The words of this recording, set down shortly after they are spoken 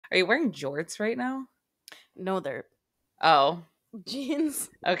Are you wearing jorts right now? No, they're Oh, jeans.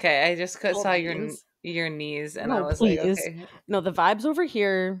 okay. I just saw Jeans. your knees, and I No, was like, please. okay. No, the vibes over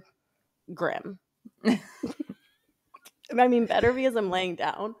here, grim. I mean, better because I'm laying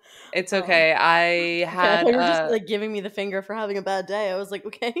down. It's okay. Okay, I thought you were just like giving me the finger for having a bad day. I was like,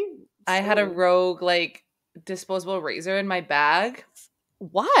 okay. I had a Sorry. rogue like disposable razor in my bag.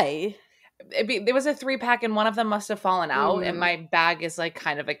 Why? There was a 3-pack and one of them must have fallen out, and Mm. my bag is like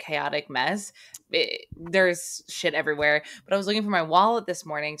kind of a chaotic mess. There's shit everywhere, but I was looking for my wallet this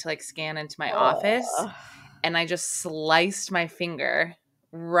morning to like scan into my office, and I just sliced my finger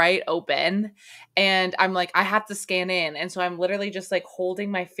right open, and I'm like, I have to scan in, and so I'm literally just like holding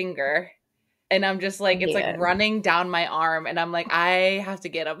my finger, and I'm just like, it's like running down my arm, and I'm like, I have to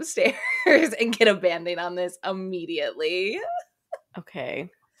get upstairs and get a band-aid on this immediately. Okay.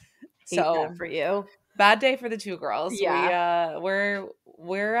 So for you. bad day for the two girls. Yeah. We're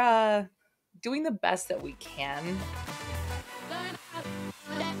doing the best that we can.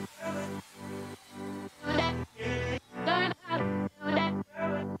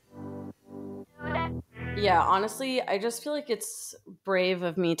 Yeah, honestly, I just feel like it's brave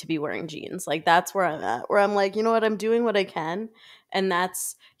of me to be wearing jeans. Like that's where I'm at. Where I'm like, you know what, I'm doing what I can, and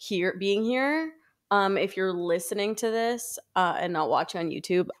that's being here. If you're listening to this and not watching on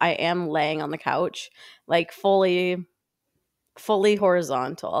YouTube, I am laying on the couch, like fully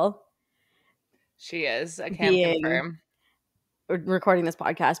horizontal, She is. I can confirm. recording this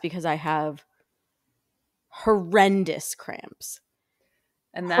podcast because I have horrendous cramps.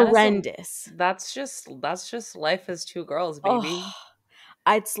 And that horrendous. That's just life as two girls, baby. Oh,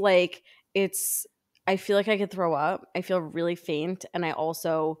 it's like I feel like I could throw up. I feel really faint, and I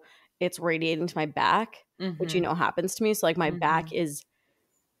also it's radiating to my back, which you know happens to me. So like my back is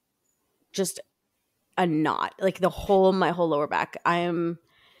just a knot. Like my whole lower back. I am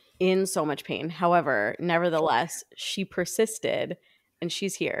in so much pain. However, nevertheless, she persisted and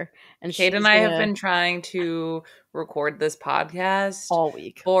she's here. And Kate and I have been trying to record this podcast all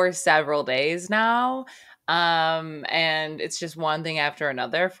week for several days now. And it's just one thing after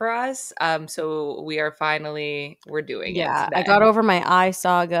another for us. So we're doing it. Yeah, today. I got over my eye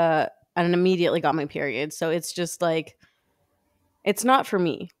saga and immediately got my period. So it's just like, it's not for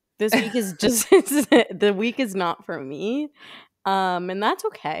me. This week is just, the week is not for me. And that's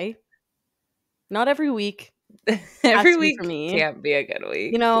okay. Not every week. Every week for me can't be a good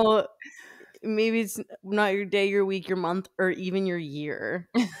week. You know, maybe it's not your day, your week, your month, or even your year.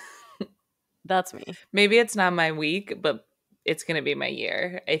 That's me. Maybe it's not my week, but it's going to be my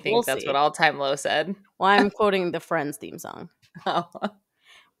year. I think that's what All Time Low said. Well, I'm quoting the Friends theme song. Oh.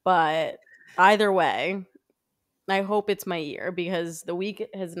 But either way, I hope it's my year because the week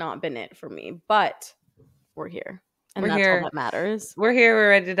has not been it for me. But we're here. And that's all that matters. We're here. We're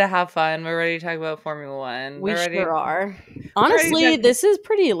ready to have fun. We're ready to talk about Formula One. We sure are. Honestly, this is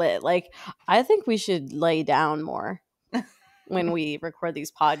pretty lit. Like, I think we should lay down more when we record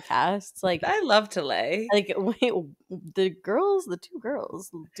these podcasts. Like, I love to lay. Like, wait, the two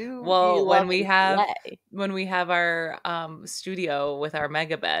girls do. Well, when we have our studio with our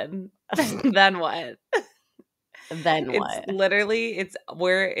mega bed, then what? Then what?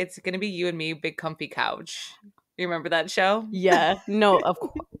 It's going to be you and me, big comfy couch. You remember that show? Yeah. No, of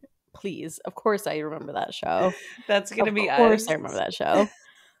course. Please. Of course I remember that show. That's going to be us. Of course I remember that show.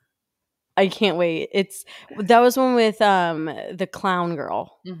 I can't wait. That was one with the clown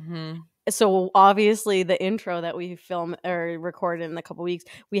girl. Mm-hmm. So obviously the intro that we film or recorded in a couple weeks,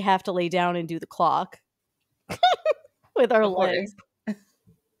 we have to lay down and do the clock with our legs.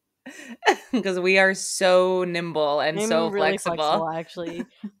 Because we are so nimble and so really flexible. Actually.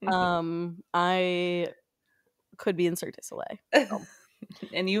 I could be in Cirque du Soleil. So.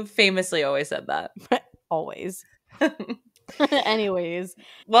 And you famously always said that. Always. Anyways.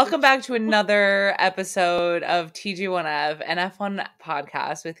 Welcome back to another episode of TG1F, an F1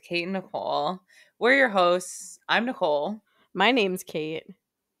 podcast with Kate and Nicole. We're your hosts. I'm Nicole. My name's Kate.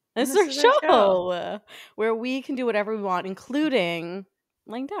 This is our show where we can do whatever we want, including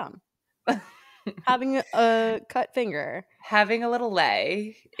laying down. Having a cut finger. Having a little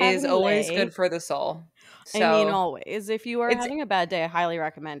lay is always good for the soul. So, I mean, always. If you are having a bad day, I highly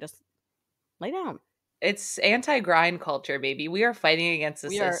recommend just lay down. It's anti-grind culture, baby. We are fighting against the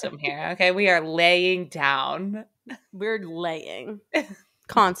system here. Okay, we are laying down. We're laying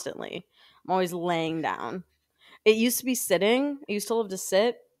constantly. I'm always laying down. It used to be sitting. I used to love to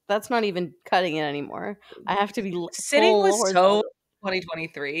sit. That's not even cutting it anymore. I have to be sitting was so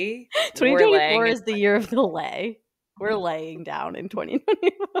 2023. 2024 is the year of the lay. We're laying down in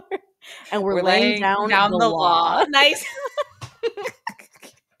 2024. And we're laying down the law. Nice.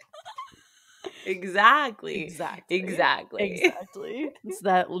 Exactly. Exactly. Exactly.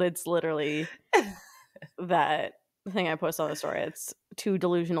 Exactly. It's literally that thing I post on the story. It's two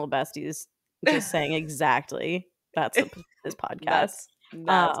delusional besties just saying exactly. That's this podcast.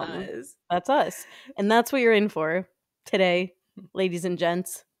 That's us. That's us. And that's what you're in for today, ladies and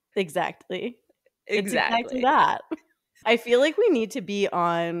gents. Exactly. It's exactly Exactly. that. I feel like we need to be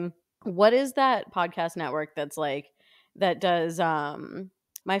on, what is that podcast network that's like, that does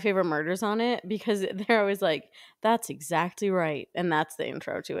My Favorite Murders on it? Because they're always like, that's exactly right. And that's the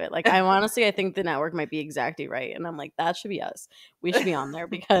intro to it. Like, I think the network might be exactly right. And I'm like, that should be us. We should be on there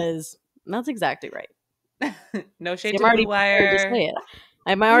because that's exactly right. No shade See, to Blue Wire.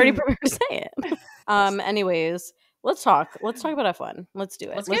 I'm already prepared to say it. Anyways, let's talk about F1. Let's do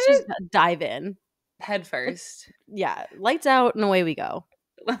it. Let's just dive in. Head first. Yeah. Lights out and away we go.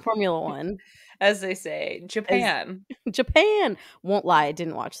 Formula One. As they say. Japan. Japan. Won't lie, I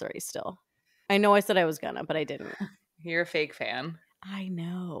didn't watch the race still. I know I said I was gonna, but I didn't. You're a fake fan. I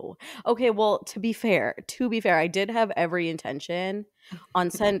know. Okay, well, to be fair, I did have every intention on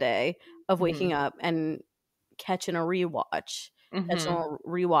Sunday of waking up and catching a rewatch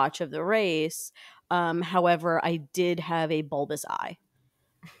of the race. However, I did have a bulbous eye.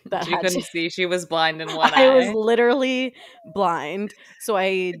 She couldn't see. She was blind in one eye. I was literally blind. So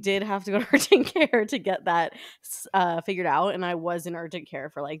I did have to go to urgent care to get that figured out. And I was in urgent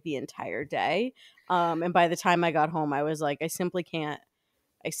care for like the entire day. And by the time I got home, I was like, I simply can't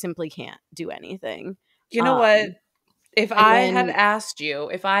do anything. You know what? If I had asked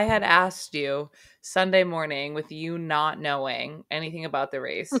you Sunday morning with you not knowing anything about the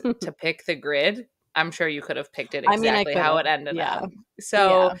race to pick the grid, I'm sure you could have picked it exactly how it ended up.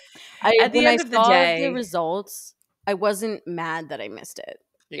 So at the end of the day, the results, I wasn't mad that I missed it.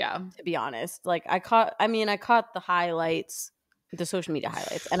 Yeah. To be honest, like I caught the highlights, the social media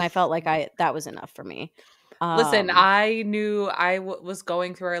highlights, and I felt like that was enough for me. Listen, I knew I was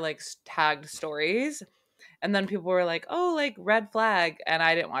going through our like tagged stories, and then people were like, "Oh, like red flag," and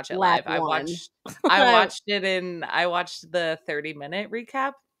I didn't watch it live. I watched the 30-minute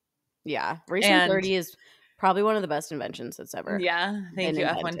recap. Yeah, Racing 30 is probably one of the best inventions that's ever. Yeah, thank you,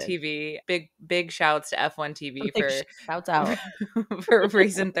 F1 TV. Big shouts to F1 TV shouts out for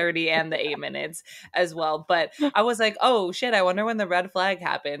Racing 30 and the 8 minutes as well. But I was like, oh shit, I wonder when the red flag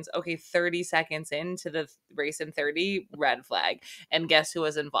happens. Okay, 30 seconds into the Racing 30, red flag, and guess who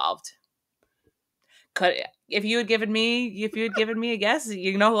was involved? If you had given me a guess,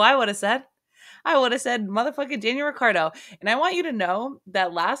 you know who I would have said? I would have said motherfucking Daniel Ricciardo. And I want you to know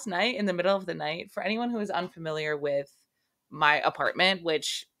that last night, in the middle of the night, for anyone who is unfamiliar with my apartment,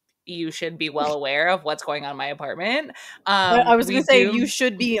 which you should be well aware of what's going on in my apartment. I was going to say you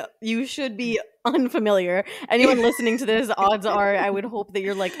should be unfamiliar. Anyone listening to this, odds are I would hope that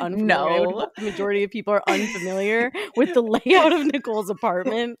you're like unfamiliar. No. I would hope the majority of people are unfamiliar with the layout of Nicole's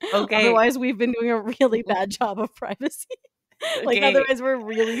apartment. Okay. Otherwise, we've been doing a really bad job of privacy. Like, otherwise we're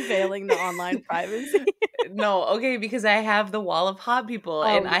really failing the online privacy. No, okay, because I have the wall of hot people,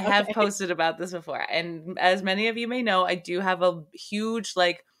 and I have posted about this before. And as many of you may know, I do have a huge,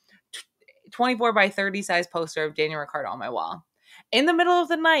 like, 24 by 30 size poster of Daniel Ricciardo on my wall. In the middle of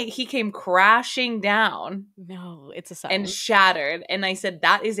the night, he came crashing down. No, it's a sign. And shattered. And I said,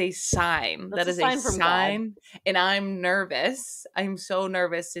 that is a sign. That's a sign. And I'm nervous. I'm so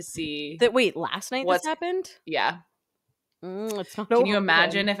nervous to see. Wait, last night this happened? Yeah. It's not Can you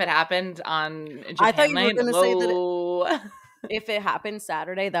imagine if it happened on Japan I thought you night? were going to say that if it happened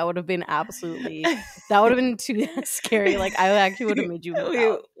Saturday, that would have been too scary. Like, I actually would have made you move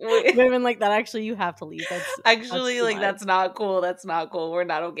out. Would have been like, that actually, you have to leave. That's not cool. That's not cool. We're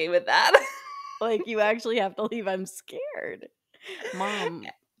not okay with that. Like, you actually have to leave. I'm scared. Mom,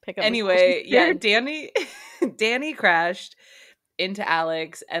 pick up. Anyway, yeah, Danny crashed into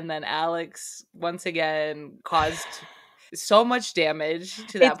Alex, and then Alex once again caused so much damage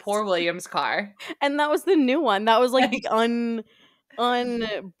to that poor Williams car. And that was the new one. That was like the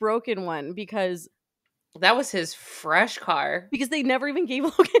unbroken one, because that was his fresh car. Because they never even gave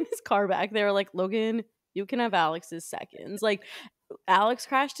Logan his car back. They were like, Logan, you can have Alex's seconds. Like, Alex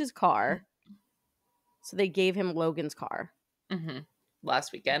crashed his car, so they gave him Logan's car.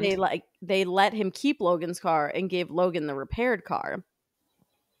 Last weekend. They let him keep Logan's car and gave Logan the repaired car,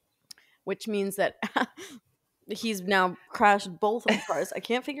 which means that he's now crashed both of the cars. I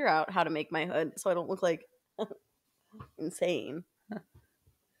can't figure out how to make my hood so I don't look like insane.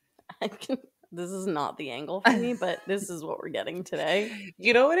 This is not the angle for me, but this is what we're getting today.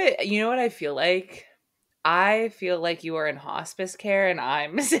 You know what I feel like? I feel like you are in hospice care and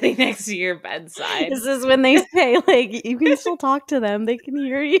I'm sitting next to your bedside. This is when they say, like, you can still talk to them. They can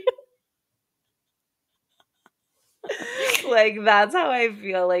hear you. Like, that's how I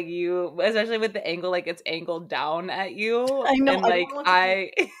feel like you, especially with the angle, like it's angled down at you. I know. And I like, don't know what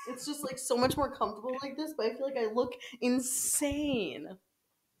to do. It's just like so much more comfortable like this, but I feel like I look insane.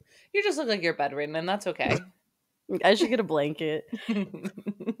 You just look like you're bedridden, and that's okay. I should get a blanket. I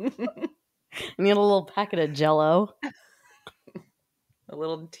need a little packet of Jello. A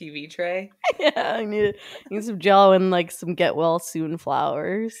little TV tray. Yeah, I need some Jello and like some get well soon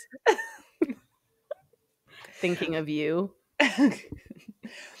flowers. Thinking of you.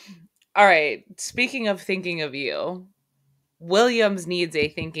 All right. Speaking of thinking of you, Williams needs a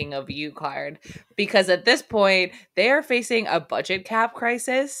thinking of you card because at this point they are facing a budget cap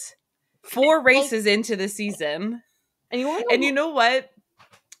crisis. 4 races into the season. And you know what?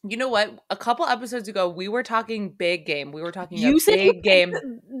 You know what? A couple episodes ago, we were talking big game. We were talking a big game.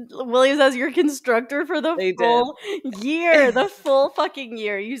 Williams as your constructor for the full year. The full fucking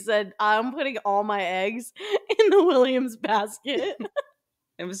year. You said, I'm putting all my eggs in the Williams basket.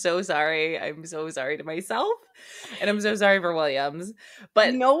 I'm so sorry. I'm so sorry to myself. And I'm so sorry for Williams.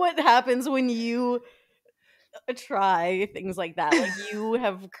 But you know what happens when you try things like that? Like, you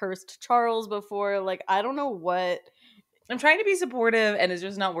have cursed Charles before. Like, I don't know what. I'm trying to be supportive and it's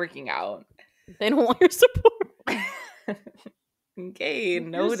just not working out. They don't want your support. Okay, Keep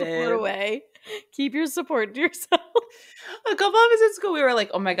noted. Your support away. Keep your support to yourself. A couple episodes ago, we were like,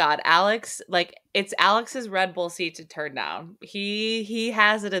 "Oh my god, Alex! Like, it's Alex's Red Bull seat to turn down. He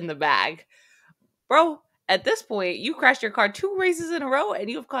has it in the bag, bro." At this point, you crashed your car 2 races in a row, and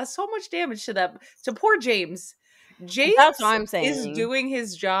you have caused so much damage to them. To poor James. James That's what I'm saying. Is doing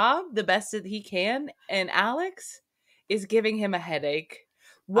his job the best that he can, and Alex is giving him a headache.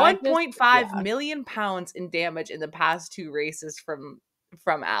 1.5 million pounds in damage in the past 2 races from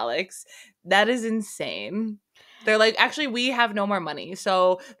Alex. That is insane. They're like, actually, we have no more money.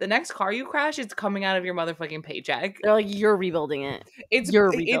 So the next car you crash, it's coming out of your motherfucking paycheck. They're like, you're rebuilding it.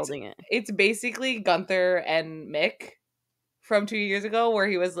 You're rebuilding it. It's basically Gunther and Mick from 2 years ago, where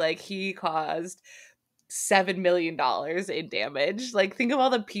he was like, he caused $7 million in damage. Like, think of all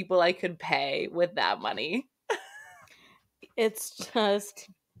the people I could pay with that money. It's just,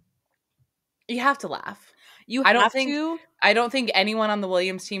 you have to laugh. I don't think anyone on the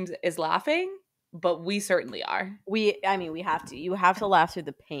Williams team is laughing, but we certainly are. We have to. You have to laugh through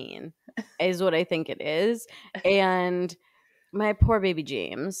the pain, is what I think it is. And my poor baby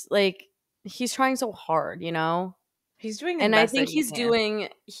James, like, he's trying so hard, you know? He's doing his and best. I think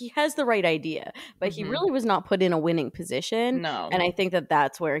he has the right idea, but he really was not put in a winning position. No. And I think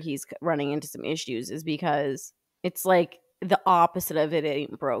that's where he's running into some issues, is because it's like the opposite of it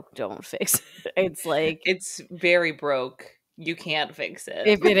ain't broke, don't fix it. It's like, it's very broke. You can't fix it.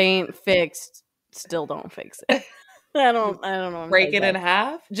 If it ain't fixed, still don't fix it. I don't know. Break it in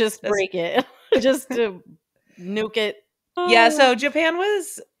half? Just break it. Just to nuke it. Yeah, so Japan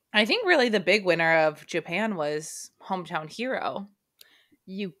was, I think really the big winner of Japan was hometown hero.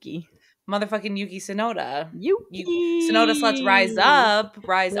 Yuki. Motherfucking Yuki Tsunoda. Yuki. Tsunoda sluts rise up.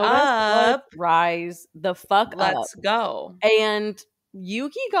 Rise up. Rise the fuck up. Let's go. And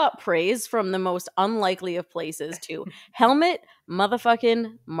Yuki got praise from the most unlikely of places too. Helmut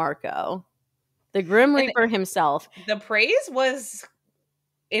motherfucking Marko. The Grim Reaper himself. The praise was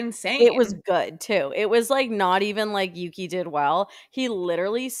insane. It was good too. It was like not even like Yuki did well. He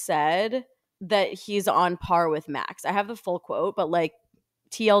literally said that he's on par with Max. I have the full quote, but like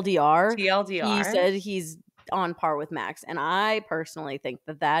TLDR. He said he's on par with Max. And I personally think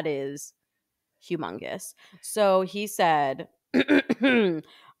that is humongous. So he said, I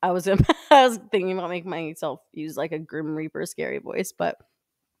was thinking about making myself use like a Grim Reaper scary voice, but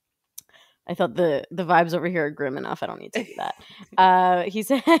I thought the vibes over here are grim enough. I don't need to do that. He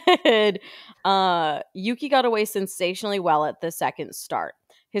said, Yuki got away sensationally well at the second start.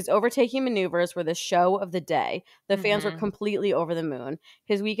 His overtaking maneuvers were the show of the day. The fans were completely over the moon.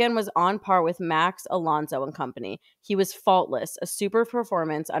 His weekend was on par with Max, Alonso, and company. He was faultless, a super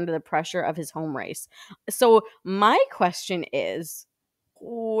performance under the pressure of his home race. So my question is,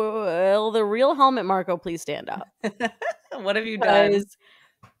 will the real Helmut Marko please stand up? What have you done?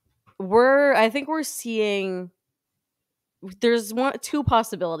 I think we're seeing, there's 2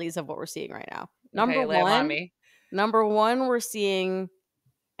 possibilities of what we're seeing right now. Number one, we're seeing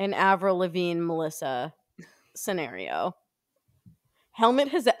an Avril Lavigne Melissa scenario. Helmut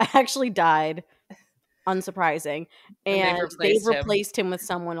has actually died, unsurprising, and they've replaced him with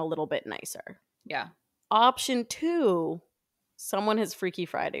someone a little bit nicer. Yeah. Option 2, someone has Freaky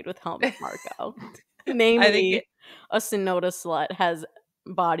Friday'd with Helmut Marko. Namely, a Tsunoda slut has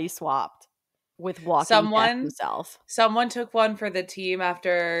body swapped with Walking Death himself. Someone took one for the team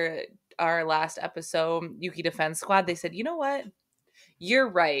after our last episode, Yuki Defense Squad, they said, you know what? You're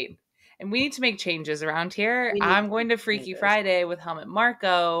right. And we need to make changes around here. We need I'm to going to make Freaky changes. Friday with Helmut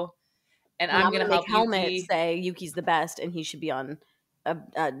Marko, and And I'm I'm going gonna to make help Helmut Yuki. say Yuki's the best and he should be on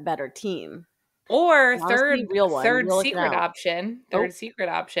a better team. Or And honestly, real one. third Real looking secret out. option. Oh. Third secret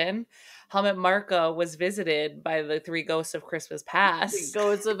option. Helmut Marko was visited by the three ghosts of Christmas The past.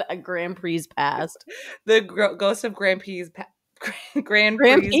 ghosts of a Grand Prix past. The ghosts of Grand Prix Grand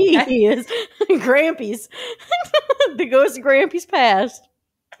Prix. Grampy's. The ghost of Grampy's past.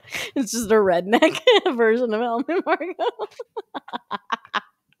 It's just a redneck version of Helmut Marko.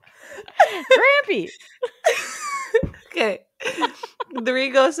 Grampy. Okay. Three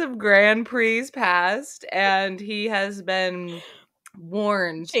ghosts of Grand Prix past, and he has been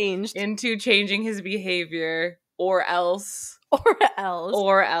warned into changing his behavior, or else.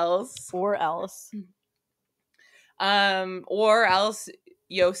 Or else.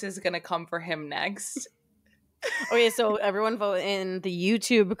 Yos is gonna come for him next. Okay, so everyone vote in the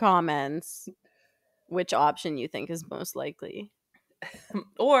YouTube comments which option you think is most likely.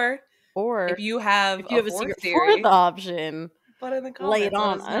 Or if you have a secret fourth option, put in the comments. Lay it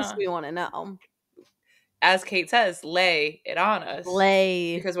on us. We want to know. As Kate says, lay it on us.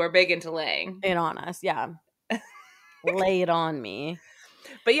 Because we're big into laying it on us. Yeah. Lay it on me.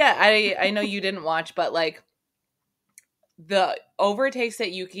 But yeah, I know you didn't watch, but like the overtakes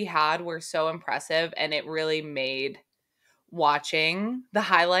that Yuki had were so impressive, and it really made watching the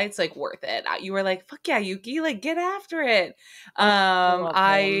highlights like worth it. You were like, fuck yeah, Yuki, like get after it.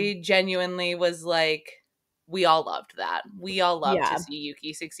 I genuinely was like, we all loved that. We all loved to see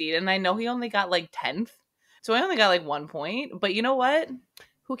Yuki succeed. And I know he only got like 10th. So I only got like 1 point. But you know what?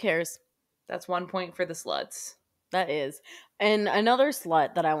 Who cares? That's 1 point for the sluts. That is. And another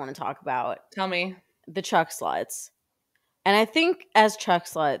slut that I want to talk about. Tell me. The Chuck sluts. And I think as Chuck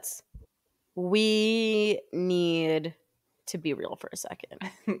sluts, we need to be real for a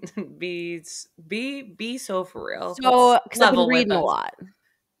second. be so for real. So, because I've been reading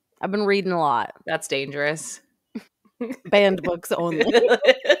a lot. That's dangerous. Banned books only.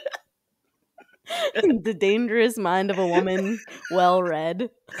 The Dangerous Mind of a Woman, well read.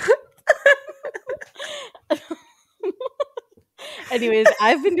 Anyways,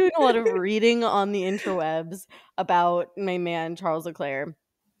 I've been doing a lot of reading on the interwebs about my man Charles Leclerc,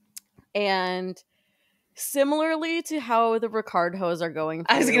 and similarly to how the Ricardos are going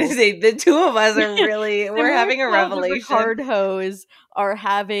through, I was going to say, the two of us are really, we're having a revelation. The Ricardos are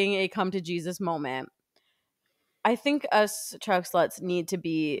having a come to Jesus moment. I think us Chuck sluts need to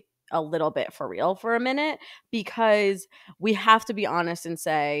be a little bit for real for a minute, because we have to be honest and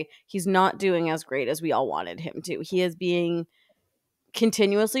say he's not doing as great as we all wanted him to. He is being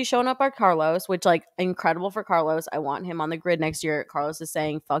continuously shown up by Carlos, which, like, incredible for Carlos. I want him on the grid next year. Carlos is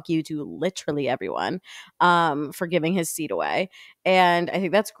saying fuck you to literally everyone for giving his seat away, and I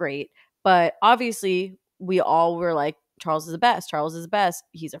think that's great. But obviously we all were like, Charles is the best,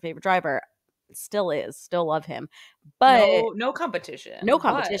 he's our favorite driver. Still love him, but no competition.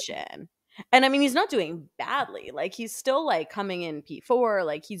 And I mean, he's not doing badly. Like, he's still like coming in P4,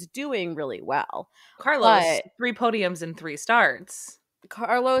 like he's doing really well. Carlos, 3 podiums and 3 starts.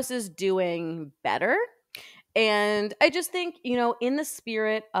 Carlos is doing better. And I just think, you know, in the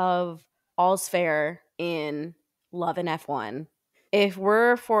spirit of all's fair in love and F1, if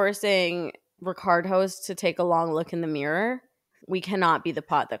we're forcing Ricardos to take a long look in the mirror, we cannot be the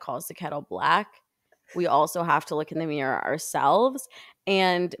pot that calls the kettle black. We also have to look in the mirror ourselves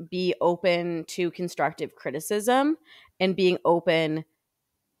and be open to constructive criticism and being open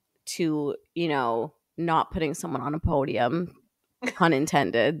to, you know, not putting someone on a podium, pun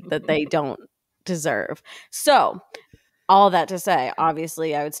intended, that they don't deserve. So, all that to say,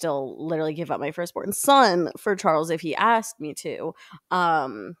 obviously, I would still literally give up my firstborn son for Charles if he asked me to,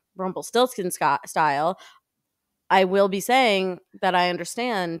 Rumpelstiltskin style. I will be saying that I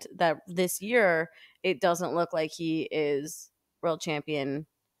understand that this year it doesn't look like he is world champion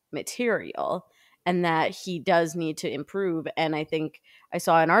material, and that he does need to improve. And I think I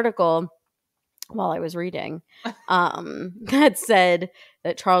saw an article while I was reading that said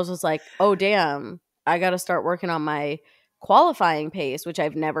that Charles was like, oh damn, I got to start working on my qualifying pace, which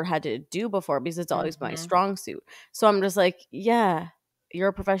I've never had to do before because it's always my strong suit. So I'm just like, yeah, you're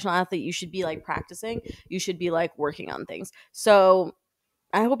a professional athlete. You should be like practicing. You should be like working on things. So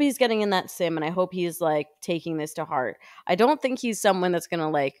I hope he's getting in that sim, and I hope he's like taking this to heart. I don't think he's someone that's gonna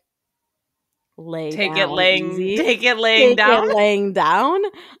like take it laying down.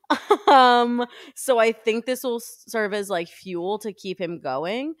 So I think this will serve as like fuel to keep him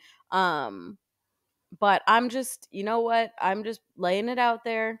going. But I'm just, you know what? I'm just laying it out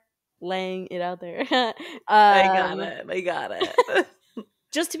there. laying it out there. I got it. I got it.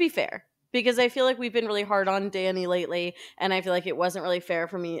 Just to be fair, because I feel like we've been really hard on Danny lately, and I feel like it wasn't really fair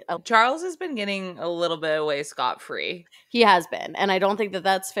for me. Charles has been getting a little bit away scot-free. He has been, and I don't think that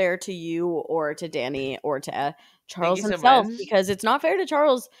that's fair to you or to Danny or to Thank Charles you so himself, much. because it's not fair to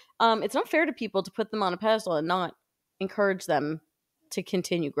Charles. It's not fair to people to put them on a pedestal and not encourage them to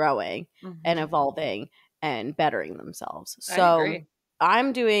continue growing and evolving and bettering themselves. I So agree.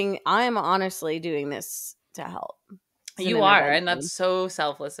 I'm honestly doing this to help. You are, and that's so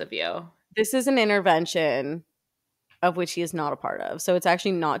selfless of you. This is an intervention of which he is not a part of. So it's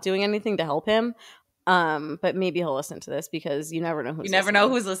actually not doing anything to help him. But maybe he'll listen to this, because you never know who's listening. Know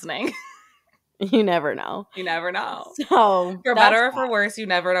who's listening. You never know. You never know. So for better or for worse, you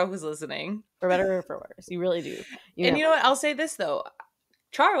never know who's listening. For better or for worse. You really do. You know what? I'll say this though.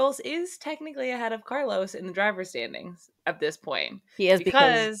 Charles is technically ahead of Carlos in the driver's standings at this point. He is,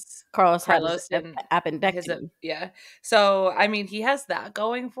 because Carlos had appendectomy. Yeah. So, I mean, he has that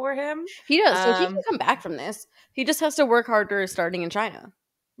going for him. He does. So he can come back from this. He just has to work harder starting in China.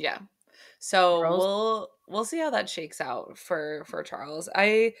 Yeah. So we'll see how that shakes out for Charles.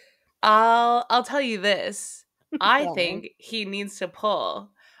 I'll tell you this. I think he needs to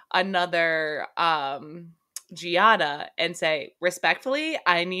pull another Giada and say, respectfully,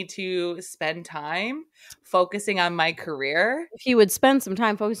 I need to spend time focusing on my career. If he would spend some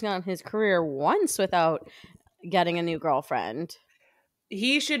time focusing on his career once without getting a new girlfriend,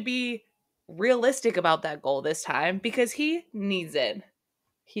 he should be realistic about that goal this time, because he needs it.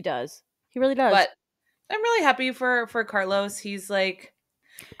 He does. He really does. But I'm really happy for Carlos. He's like,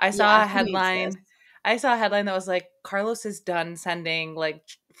 I saw a headline that was like, Carlos is done sending like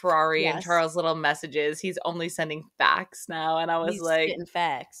Ferrari and Charles little messages. He's only sending facts now. And I was spitting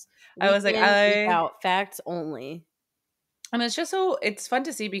facts. Out facts only. And it's just it's fun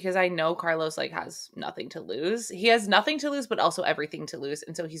to see, because I know Carlos like has nothing to lose. He has nothing to lose, but also everything to lose.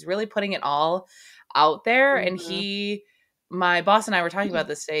 And so he's really putting it all out there. And my boss and I were talking about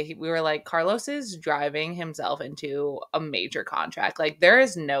this today. We were like, Carlos is driving himself into a major contract. Like, there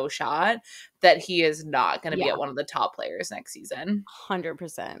is no shot that he is not going to be at one of the top players next season.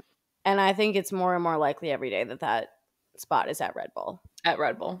 100%. And I think it's more and more likely every day that spot is at Red Bull. At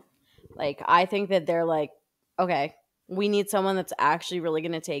Red Bull. Like, I think that they're like, okay, we need someone that's actually really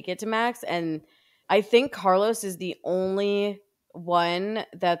going to take it to Max. And I think Carlos is the only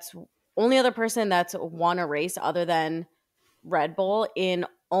other person that's won a race other than Red Bull in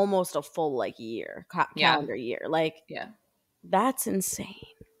almost a full like year, calendar year. Like, that's insane.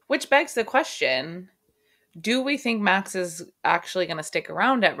 Which begs the question, do we think Max is actually going to stick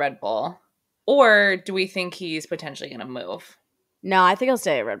around at Red Bull, or do we think he's potentially going to move? No, I think he'll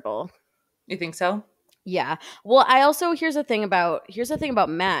stay at Red Bull. You think so? Yeah. Well, I also here's the thing about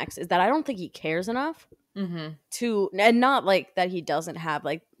Max is that I don't think he cares enough to, and not like that he doesn't have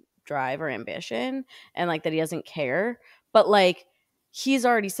like drive or ambition, and like that he doesn't care. But like, he's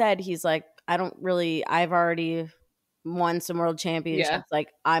already said, he's like, I've already won some world championships. Yeah. Like,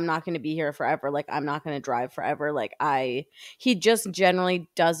 I'm not going to be here forever. Like, I'm not going to drive forever. Like, he just generally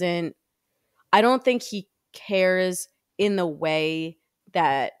doesn't, I don't think he cares in the way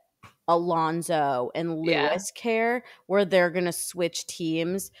that Alonso and Lewis care, where they're going to switch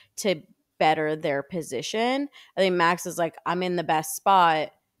teams to better their position. I think Max is like, I'm in the best spot.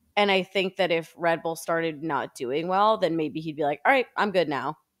 And I think that if Red Bull started not doing well, then maybe he'd be like, all right, I'm good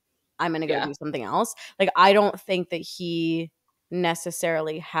now. I'm going to go do something else. Like, I don't think that he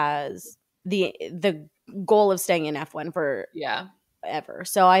necessarily has the goal of staying in F1 for ever.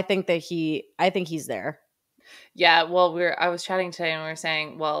 So I think he's there. Yeah, well, I was chatting today and we were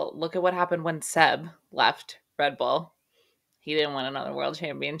saying, well, look at what happened when Seb left Red Bull. He didn't win another world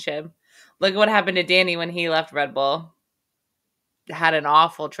championship. Look at what happened to Danny when he left Red Bull. Had an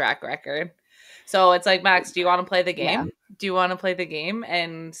awful track record. So it's like, Max, do you want to play the game? Yeah. Do you want to play the game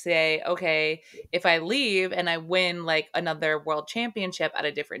and say, okay, if I leave and I win like another world championship at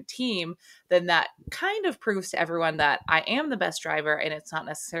a different team, then that kind of proves to everyone that I am the best driver and it's not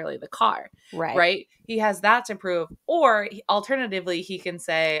necessarily the car. Right? He has that to prove. Or alternatively, he can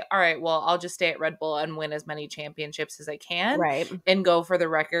say, all right, well, I'll just stay at Red Bull and win as many championships as I can. Right. And go for the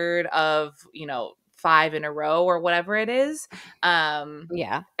record of, 5 in a row or whatever it is.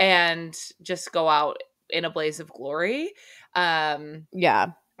 And just go out in a blaze of glory.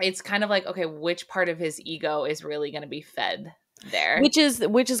 It's kind of like, okay, which part of his ego is really going to be fed there? Which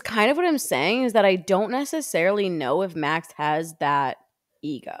is kind of what I'm saying, is that I don't necessarily know if Max has that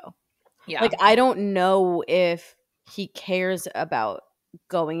ego. Yeah. Like, I don't know if he cares about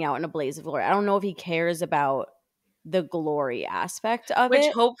going out in a blaze of glory. I don't know if he cares about the glory aspect of Which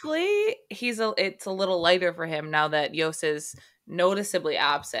it. hopefully it's a little lighter for him now that Yos is noticeably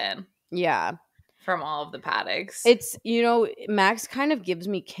absent. Yeah. From all of the paddocks. It's, Max kind of gives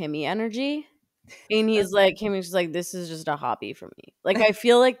me Kimmy energy. And he's like, Kimmy's just like, this is just a hobby for me. Like, I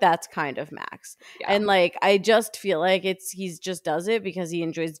feel like that's kind of Max. Yeah. And like, I just feel like he's just does it because he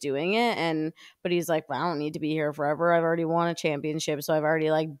enjoys doing it. But he's like, well, I don't need to be here forever. I've already won a championship. So I've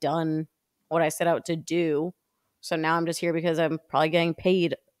already like done what I set out to do. So now I'm just here because I'm probably getting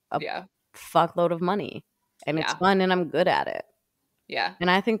paid a fuckload of money. And it's fun and I'm good at it. Yeah.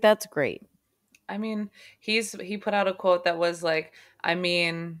 And I think that's great. I mean, he put out a quote that was like, I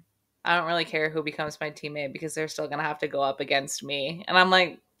mean, I don't really care who becomes my teammate because they're still gonna have to go up against me. And I'm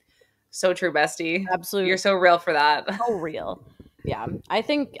like, so true, bestie. Absolutely. You're so real for that. So real. Yeah. I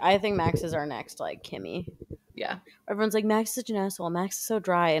think Max is our next like Kimmy. Yeah. Everyone's like, Max is such an asshole. Max is so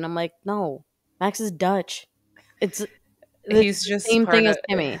dry. And I'm like, no, Max is Dutch. He's just the same thing as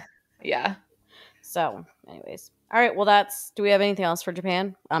Kimmy. Yeah. So, anyways. All right. Well, do we have anything else for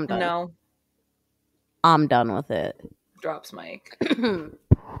Japan? I'm done. No. I'm done with it. Drops mic.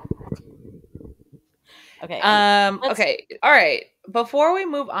 Okay. Okay. All right. Before we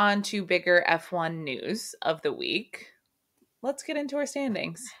move on to bigger F1 news of the week, let's get into our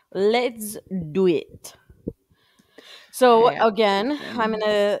standings. Let's do it. So again, I'm going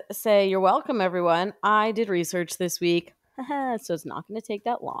to say you're welcome, everyone. I did research this week, so it's not going to take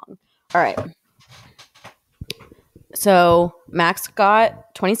that long. All right. So Max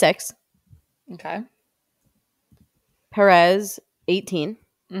got 26. Okay. Perez, 18.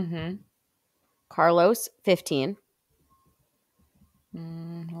 Mm-hmm. Carlos, 15.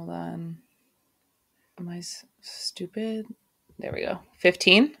 Hold on. Am I stupid? There we go.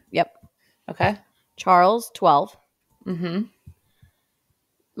 15? Yep. Okay. Charles, 12. Mm-hmm.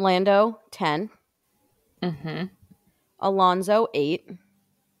 Lando, 10. Mm-hmm. Alonso, 8.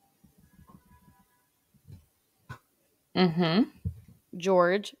 Mm-hmm.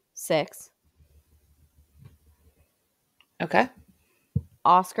 George, 6. Okay.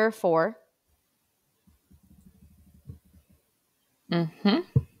 Oscar, 4. Mm-hmm.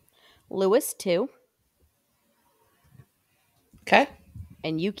 Lewis, 2. Okay.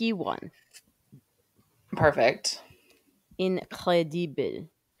 And Yuki, 1. Perfect. Incredible.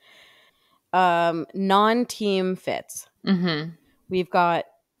 Non-team fits. Mm-hmm. We've got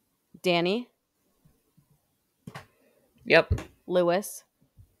Danny. Yep. Lewis.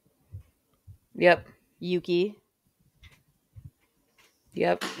 Yep. Yuki.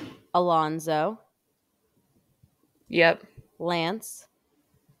 Yep. Alonso. Yep. Lance.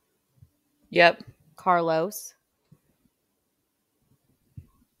 Yep. Carlos.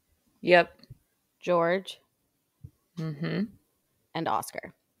 Yep. George. Mm-hmm. And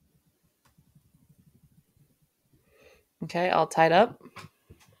Oscar. Okay, all tied up.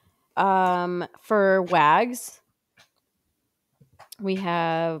 For WAGs, we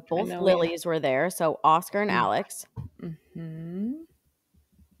have both Lilies were there. So Oscar and Alex. Mm-hmm.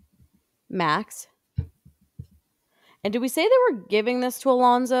 Max. And did we say they were giving this to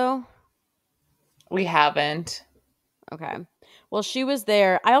Alonso? We haven't. Okay. Well, she was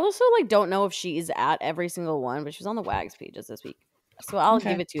there. I also don't know if she's at every single one, but she was on the WAGs pages this week. So I'll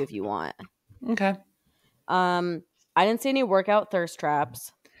give it to you if you want. Okay. I didn't see any workout thirst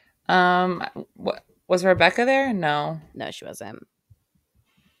traps. What was Rebecca there? No, she wasn't.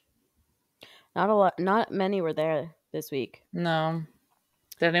 Not a lot. Not many were there this week. No.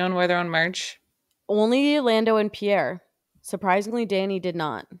 Did anyone wear their own merch? Only Lando and Pierre. Surprisingly, Danny did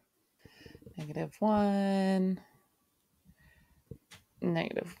not. -1.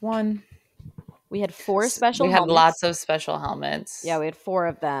 -1. We had 4 special helmets. We had lots of special helmets. Yeah, we had 4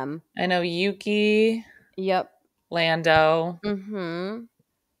 of them. I know Yuki. Yep. Lando. Mm-hmm.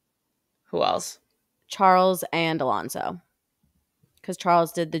 Who else? Charles and Alonso. Because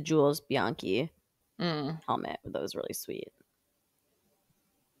Charles did the Jules Bianchi helmet. That was really sweet.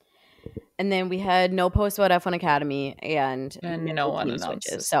 And then we had no post about F1 Academy and no one announced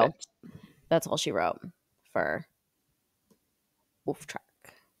switches. So that's all she wrote for Wolf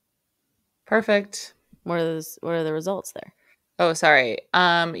Track. Perfect. What are the results there? Oh, sorry.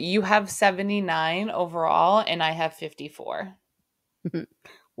 You have 79 overall, and I have 54.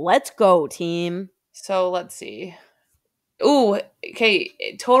 Let's go, team. So let's see. Ooh, okay.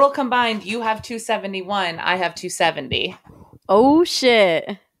 Total combined, you have 271. I have 270. Oh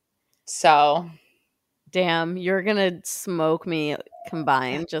shit. So, damn, you're gonna smoke me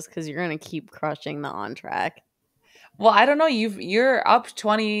combined just because you're gonna keep crushing the on track. Well, I don't know. You're up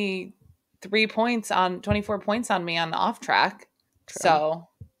 24 points on me on the off track. True. So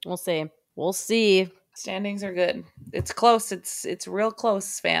we'll see. Standings are good. It's close. It's real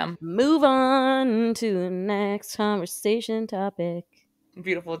close, fam. Move on to the next conversation topic.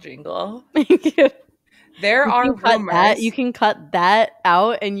 Beautiful jingle. You There are rumors. You can cut that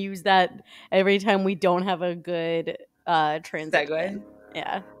out and use that every time we don't have a good transition. Segue.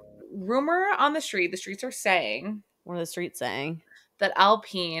 Yeah. Rumor on the streets are saying. What are the streets saying? That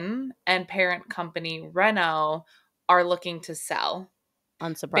Alpine and parent company Renault are looking to sell.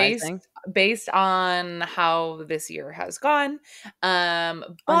 Unsurprising. Based on how this year has gone.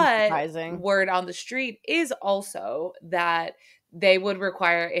 But word on the street is also that they would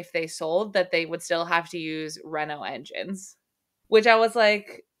require, if they sold, that they would still have to use Renault engines. Which I was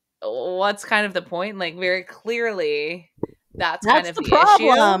like, what's kind of the point? Like, very clearly, that's kind of the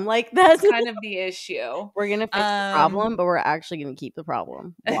problem. Issue. Like, that's kind of the issue. We're going to fix the problem, but we're actually going to keep the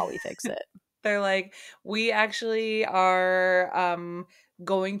problem while we fix it. They're like, we actually are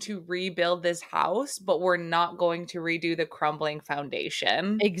going to rebuild this house, but we're not going to redo the crumbling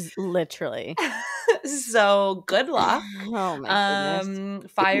foundation. Literally. So good luck. Oh my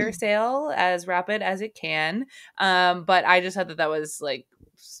goodness. Fire sale as rapid as it can. But I just thought that was like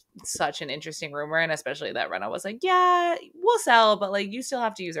such an interesting rumor, and especially that Renault was like, yeah, we'll sell, but like you still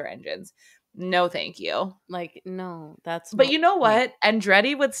have to use our engines. No, thank you. Like, no, that's. But you know what?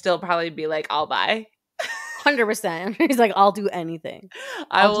 Andretti would still probably be like, I'll buy. 100%. He's like, I'll do anything.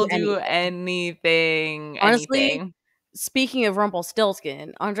 I will do anything. Honestly, speaking of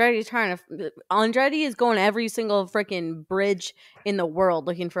Rumpelstiltskin, Andretti is going to every single freaking bridge in the world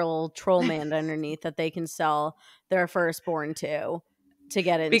looking for a little troll man underneath that they can sell their firstborn to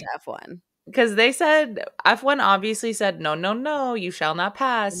get into F1. Because they said, F1 obviously said, no, you shall not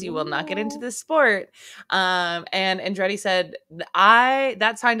pass. You will not get into this sport. And Andretti said,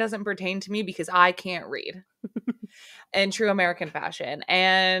 that sign doesn't pertain to me because I can't read. In true American fashion.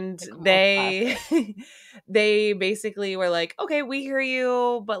 And they basically were like, okay, we hear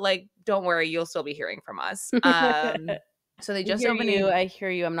you, but like, don't worry, you'll still be hearing from us. So they just opened I hear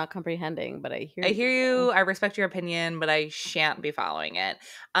you. I'm not comprehending, but I hear you. I respect your opinion, but I shan't be following it.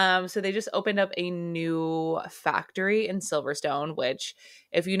 So they just opened up a new factory in Silverstone, which,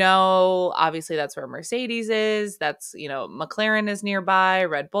 if you know, obviously that's where Mercedes is. That's, McLaren is nearby.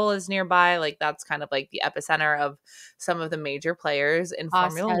 Red Bull is nearby. Like, that's kind of like the epicenter of some of the major players in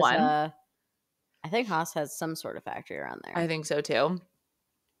Formula One. I think Haas has some sort of factory around there. I think so too.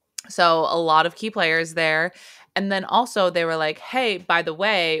 So a lot of key players there. And then also they were like, hey, by the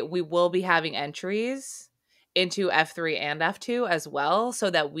way, we will be having entries into F3 and F2 as well,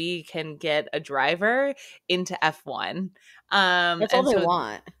 so that we can get a driver into F1. That's all they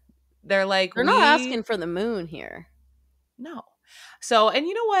want. They're like, they're not asking for the moon here. No. So, and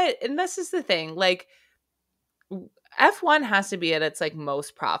you know what? And this is the thing, like, F1 has to be at its like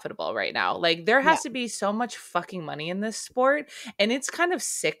most profitable right now. Like, there has to be so much fucking money in this sport, and it's kind of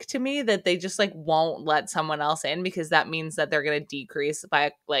sick to me that they just like won't let someone else in, because that means that they're going to decrease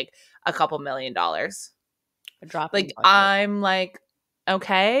by like a couple $1 million. A drop. Like, I'm like,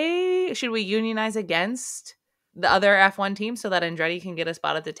 okay, should we unionize against the other F1 team so that Andretti can get a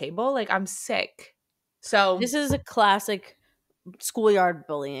spot at the table? Like, I'm sick. So this is a classic schoolyard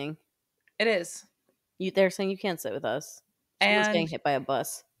bullying. It is. They're saying you can't sit with us. Someone's getting hit by a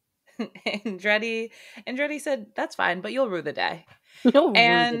bus. Andretti said, that's fine, but you'll rue the day. You'll rue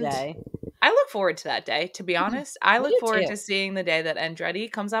the day. I look forward to that day, to be honest. I look forward to seeing the day that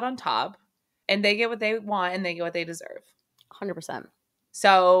Andretti comes out on top and they get what they want and they get what they deserve. 100%.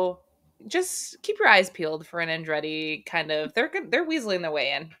 So just keep your eyes peeled for an Andretti kind of, they're weaseling their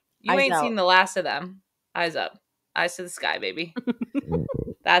way in. You ain't seen the last of them. Eyes up. Eyes to the sky, baby.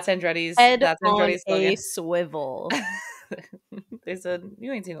 That's Andretti's. That's Andretti's slogan. A swivel. They said,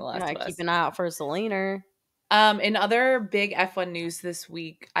 you ain't seen the last of us. Keep an eye out for Selena. In other big F1 news this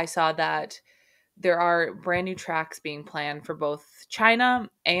week, I saw that there are brand new tracks being planned for both China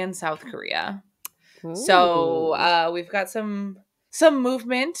and South Korea. Ooh. So we've got some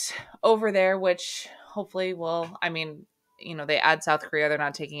movement over there, which hopefully will, they add South Korea. They're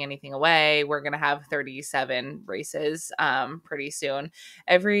not taking anything away. We're going to have 37 races pretty soon.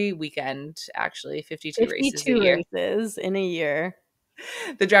 Every weekend, actually, 52 races a year. 52 races in a year.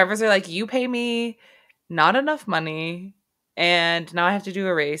 The drivers are like, you pay me not enough money, and now I have to do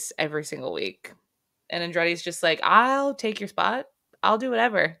a race every single week. And Andretti's just like, I'll take your spot. I'll do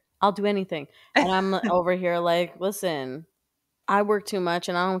whatever. I'll do anything. And I'm over here like, listen, I work too much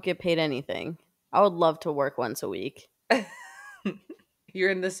and I don't get paid anything. I would love to work once a week. You're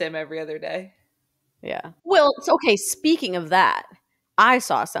in the sim every other day. Yeah. Well, it's okay. Speaking of that, I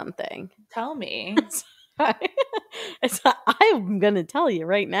saw something. Tell me. I'm going to tell you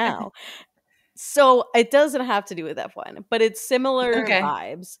right now. So it doesn't have to do with F1, but it's similar Okay.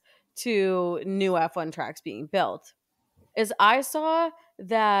 vibes to new F1 tracks being built. Is I saw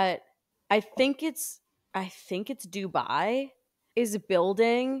that I think it's Dubai is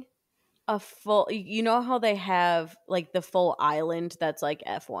building a full, you know how they have like the full island that's like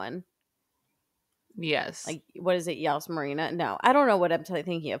F1? Yes. Like what is it, Yas Marina? No, I don't know what I'm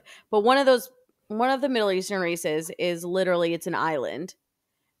thinking of. But one of the Middle Eastern races is literally it's an island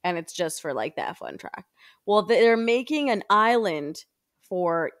and it's just for like the F1 track. Well, they're making an island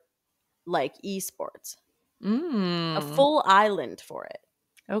for like esports. A Mm. full island for it.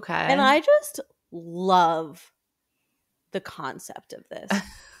 And Okay. I just love the concept of this.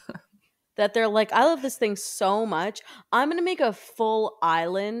 That they're like, I love this thing so much. I'm going to make a full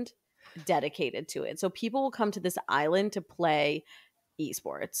island dedicated to it. So people will come to this island to play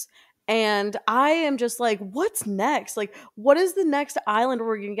esports. And I am just like, what's next? Like, what is the next island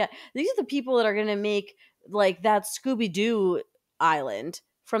we're going to get? These are the people that are going to make like that Scooby Doo island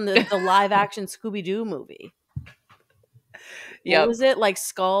from the live action Scooby Doo movie. What Yep. was it? Like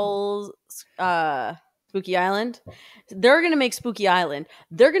Skulls, Spooky Island? They're gonna make Spooky Island.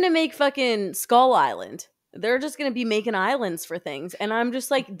 They're gonna make fucking Skull Island. They're just gonna be making islands for things. And I'm just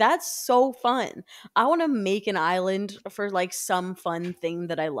like, that's so fun. I wanna make an island for like some fun thing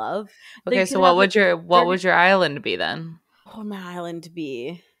that I love. They Okay, so could have like what would your island be then? what would my island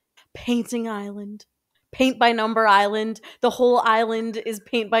be? Painting Island. Paint by number island. The whole island is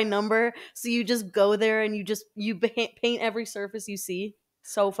paint by number. So you just go there and you paint every surface you see.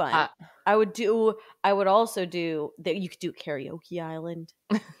 So fun. Uh, I would also do that. You could do karaoke island.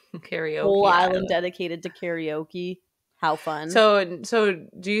 Whole Karaoke island island. dedicated to karaoke. How fun. So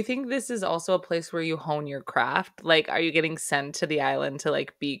do you think this is also a place where you hone your craft? Like, are you getting sent to the island to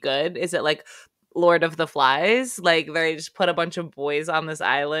like be good? Is it like Lord of the Flies? Like they just put a bunch of boys on this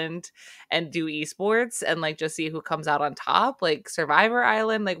island and do esports and like just see who comes out on top? Like Survivor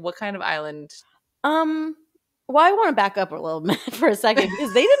Island? Like what kind of island? Well, I want to back up a little bit for a second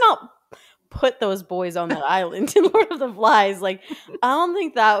because they did not put those boys on that island in Lord of the Flies. Like, I don't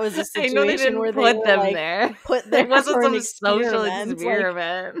think that was a I know they situation didn't where they put were them like there. put there It wasn't for an some social experiment. Like,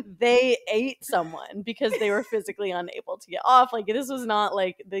 experiment. they ate someone because they were physically unable to get off. Like, this was not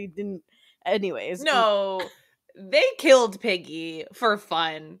like they didn't. Anyways, No, they killed Piggy for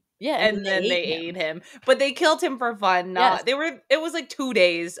fun. yeah, And then they ate him. But they killed him for fun. Not Yes. it was like 2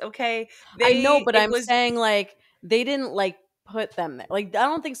 days, okay? I know, but It I'm was saying like they didn't like put them there. Like, I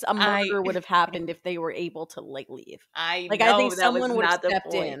don't think a I murder would have happened if they were able to like leave. I Like, I think know that was someone would have not the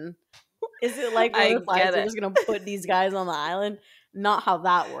stepped point. in. Is it like Lord I of the Flies? get They're it. just gonna put these guys on the island? Not how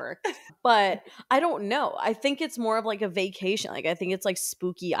that worked. But I don't know. I think it's more of like a vacation. Like I think it's like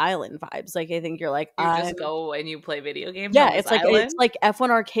spooky island vibes. Like I think you're like You just I'm go and you play video games yeah. on this It's island? like F1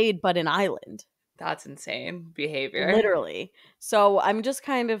 arcade but an island, That's insane behavior. literally. So I'm just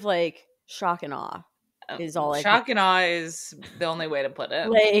kind of like shock and awe is all I can Shock and awe is the only way to put it.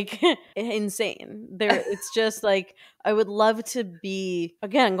 like insane. It's just like I would love to be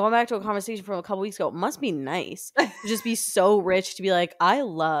again going back to a conversation from a couple weeks ago. It must be nice to just be so rich to be like, I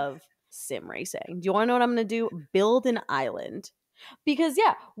love sim racing. Do you want to know what I'm gonna do? Build an island. Because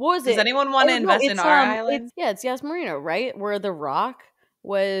yeah, what was Does it? anyone want to Oh no, invest in our island? it's Yas Marina, right? Where The Rock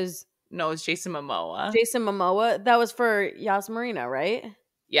was No, it's Jason Momoa. Jason Momoa. That was for Yas Marina, right?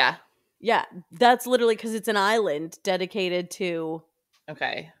 Yeah. Yeah, that's literally because it's an island dedicated to.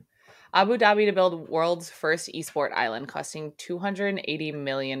 Okay. Abu Dhabi to build world's first esport island, costing $280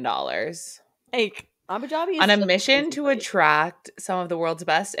 million. Like Abu Dhabi is On a such mission crazy to place. attract some of the world's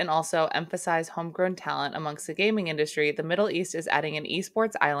best and also emphasize homegrown talent amongst the gaming industry, the Middle East is adding an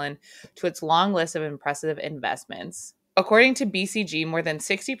esports island to its long list of impressive investments. According to BCG, more than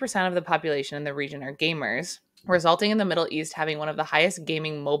 60% of the population in the region are gamers, resulting in the Middle East having one of the highest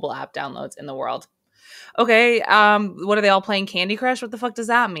gaming mobile app downloads in the world. Okay, what are they all playing Candy Crush? What the fuck does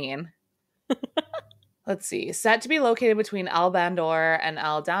that mean? Let's see. Set to be located between Al Bandor and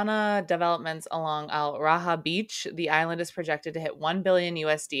Al Dana developments along Al Raha Beach, the island is projected to hit 1 billion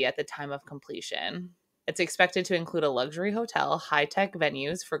USD at the time of completion. It's expected to include a luxury hotel, high-tech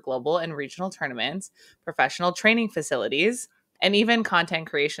venues for global and regional tournaments, professional training facilities, and even content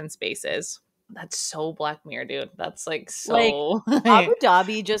creation spaces. That's so Black Mirror, dude. That's like Like so Abu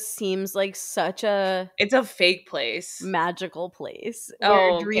Dhabi just seems like such a It's a fake place. magical place where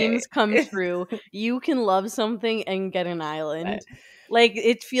Oh, okay. dreams come true. You can love something and get an island. Like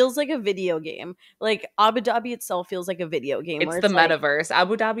it feels like a video game. Like Abu Dhabi itself feels like a video game It's where the it's like metaverse.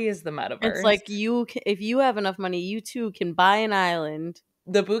 Abu Dhabi is the it's metaverse. like if you have enough money, you too can buy an island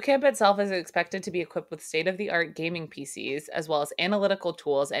The boot camp itself is expected to be equipped with state-of-the-art gaming PCs, as well as analytical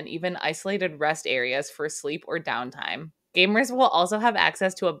tools and even isolated rest areas for sleep or downtime. Gamers will also have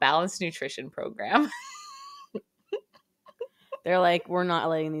access to a balanced nutrition program. They're like, we're not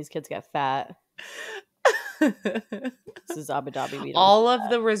letting these kids get fat. This is Abu Dhabi. We don't All of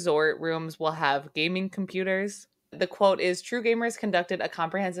the resort rooms will have gaming computers. The quote is, "True Gamers conducted a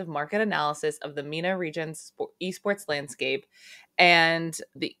comprehensive market analysis of the MENA region's esports landscape and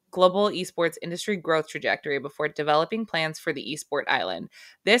the global esports industry growth trajectory before developing plans for the esport island.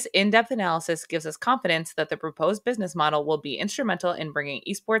 This in-depth analysis gives us confidence that the proposed business model will be instrumental in bringing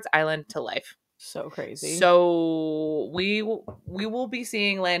esports island to life." So crazy. So we will be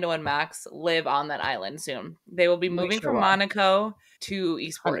seeing Lando and Max live on that island soon. They will be moving from Monaco to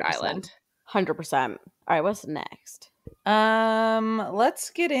Esport 100%. Island. 100%. All right, what's next?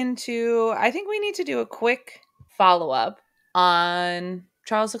 Let's get into, I think we need to do a quick follow-up on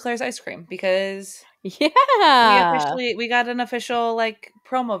Charles Leclerc's ice cream because we got an official like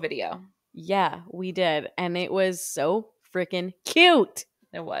promo video. Yeah, we did. And it was so freaking cute.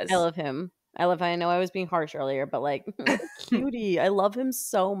 It was. I love him. I know I was being harsh earlier, but like, cutie. I love him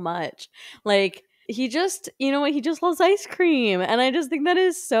so much. Like, he just, you know what? He just loves ice cream. And I just think that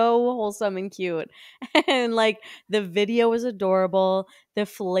is so wholesome and cute. And like, the video is adorable. The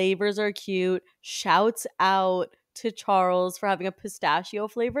flavors are cute. Shouts out to Charles for having a pistachio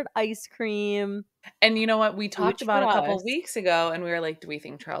flavored ice cream. And you know what? We talked about a couple weeks ago and we were like, do we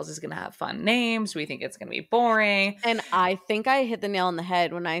think Charles is going to have fun names? Do we think it's going to be boring? And I think I hit the nail on the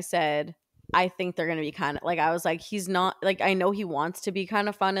head when I said, I think they're going to be kind of like, I was like, he's not like, I know he wants to be kind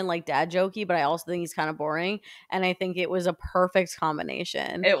of fun and like dad jokey, but I also think he's kind of boring. And I think it was a perfect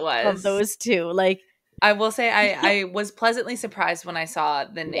combination. It was. Of those two. Like, I will say I was pleasantly surprised when I saw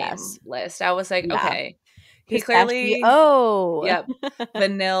the name list. I was like, okay. He clearly, yep,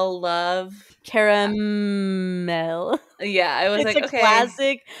 vanilla love caramel. Yeah, I was it's like, a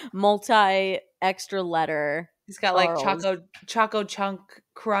classic multi extra letter. He's got like choco chunk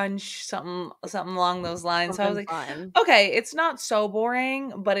crunch, something along those lines. So I was like, okay, it's not so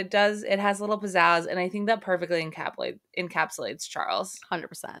boring, but it has a little pizzazz, and I think that perfectly encapsulates Charles.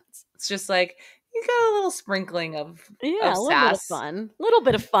 100%. It's just like you got a little sprinkling of a little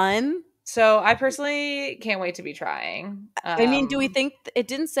bit of fun. So I personally can't wait to be trying. I mean, do we think it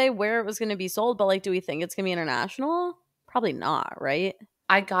didn't say where it was going to be sold, but like, do we think it's going to be international? Probably not, right?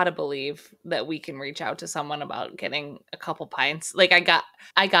 I gotta believe that we can reach out to someone about getting a couple pints. Like I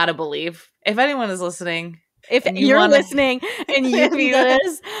gotta believe. If anyone is listening, if you're listening and you can get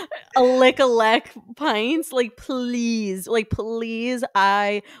us a lick pints, like please,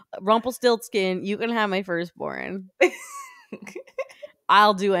 Rumpelstiltskin, you can have my firstborn.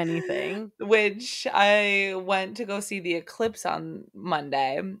 I'll do anything. Which I went to go see the eclipse on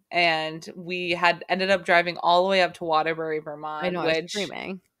Monday, and we had ended up driving all the way up to Waterbury, Vermont. I know, I was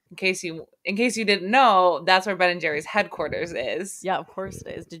screaming. In case you didn't know, that's where Ben and Jerry's headquarters is. Yeah, of course it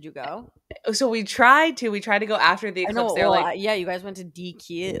is. Did you go? So we tried to go after the eclipse. Yeah, you guys went to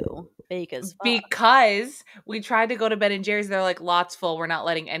DQ. Fake as fuck. Because we tried to go to Ben and Jerry's. They're like, lots full. We're not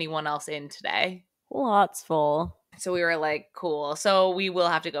letting anyone else in today. Lots full. So we were like, cool. So we will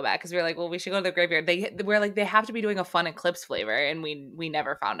have to go back because we were like, well, we should go to the graveyard. We're like, they have to be doing a fun eclipse flavor, and we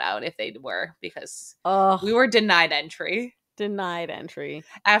never found out if they were because we were denied entry.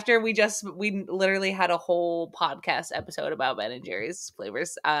 After we literally had a whole podcast episode about Ben and Jerry's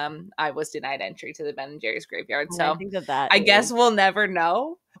flavors. I was denied entry to the Ben and Jerry's graveyard. So I guess we'll never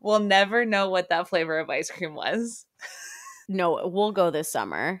know. We'll never know what that flavor of ice cream was. No, we'll go this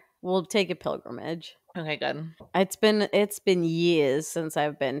summer. We'll take a pilgrimage. Okay, good. It's been years since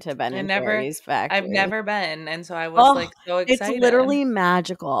I've been to Ben and Jerry's factory. I've never been, and so I was like so excited. It's literally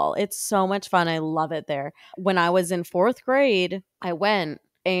magical. It's so much fun. I love it there. When I was in 4th grade, I went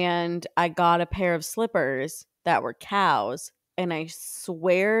and I got a pair of slippers that were cows, and I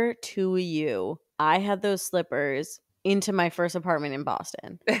swear to you, I had those slippers into my first apartment in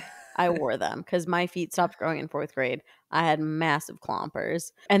Boston. I wore them because my feet stopped growing in 4th grade. I had massive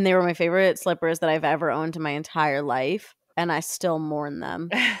clompers, and they were my favorite slippers that I've ever owned in my entire life, and I still mourn them.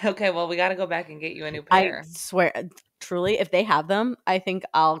 Okay, well, we got to go back and get you a new pair. I swear, truly, if they have them, I think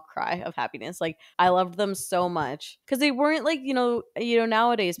I'll cry of happiness. Like, I loved them so much because they weren't like,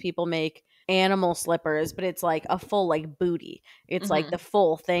 nowadays people make animal slippers, but it's like a full like booty. It's like the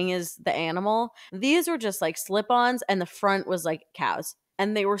full thing is the animal. These were just like slip-ons, and the front was like cows.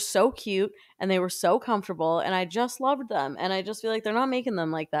 And they were so cute and they were so comfortable, and I just loved them. And I just feel like they're not making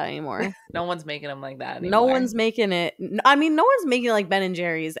them like that anymore. No one's making them like that anymore. No one's making it. I mean, no one's making it like Ben and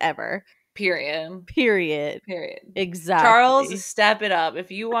Jerry's ever. Period. Exactly. Charles, step it up.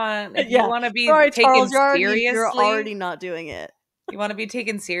 If you want to be Sorry, taken Charles, seriously, you're already not doing it. You want to be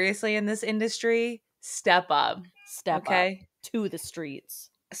taken seriously in this industry? Step up. Step up to the streets.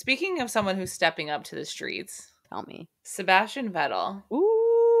 Speaking of someone who's stepping up to the streets, tell me. Sebastian Vettel.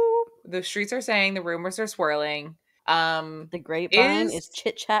 Ooh. The streets are saying, the rumors are swirling. The grapevine is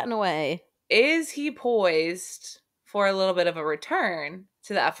chit-chatting away. Is he poised for a little bit of a return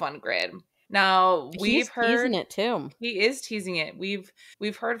to the F1 grid? Now, we've heard teasing it too. He is teasing it. We've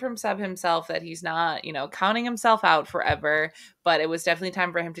heard from Seb himself that he's not, counting himself out forever, but it was definitely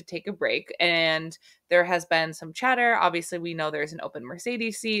time for him to take a break. And there has been some chatter. Obviously, we know there's an open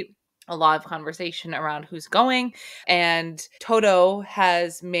Mercedes seat. A lot of conversation around who's going. And Toto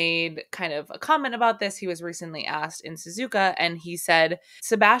has made kind of a comment about this. He was recently asked in Suzuka, and he said,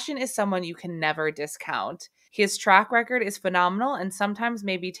 Sebastian is someone you can never discount. His track record is phenomenal, and sometimes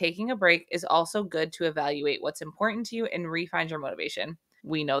maybe taking a break is also good to evaluate what's important to you and refine your motivation.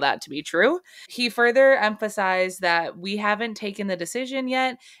 We know that to be true. He further emphasized that we haven't taken the decision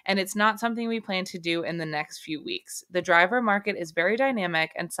yet, and it's not something we plan to do in the next few weeks. The driver market is very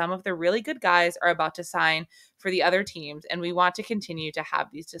dynamic, and some of the really good guys are about to sign for the other teams, and we want to continue to have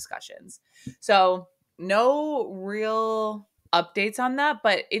these discussions. So, no real updates on that,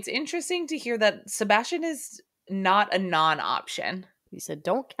 but it's interesting to hear that Sebastian is not a non-option. He said,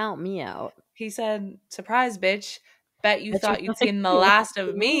 don't count me out. He said, surprise, bitch. Bet you thought you'd seen the last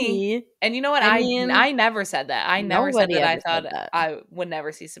of me. And you know what? I never said that. I never said that I thought I would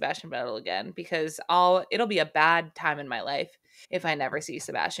never see Sebastian Vettel again, because it'll be a bad time in my life if I never see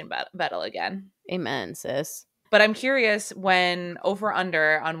Sebastian Vettel again. Amen, sis. But I'm curious, when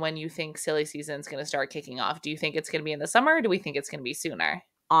over/under on when you think silly season's going to start kicking off. Do you think it's going to be in the summer, or do we think it's going to be sooner?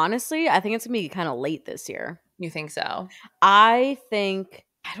 Honestly, I think it's going to be kind of late this year. You think so? I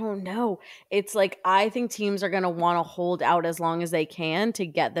don't know. It's like, I think teams are going to want to hold out as long as they can to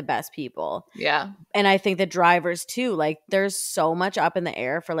get the best people. Yeah. And I think the drivers too, like, there's so much up in the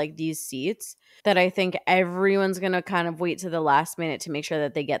air for like these seats that I think everyone's going to kind of wait to the last minute to make sure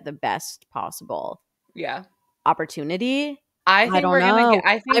that they get the best possible opportunity. I do think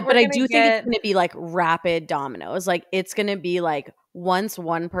it's going to be like rapid dominoes. Like, it's going to be like, once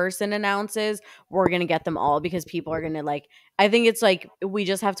one person announces, we're going to get them all, because people are going to like, I think it's like, we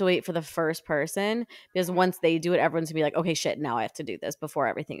just have to wait for the first person, because once they do it, everyone's going to be like, okay, shit, now I have to do this before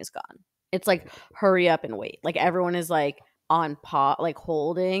everything is gone. It's like, hurry up and wait. Like, everyone is like on pause, like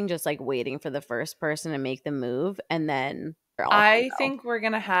holding, just like waiting for the first person to make the move. And then I think we're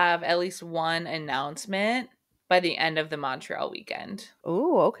going to have at least one announcement by the end of the Montreal weekend.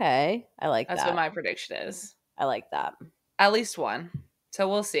 Ooh, okay. I like that. That's what my prediction is. I like that. At least one. So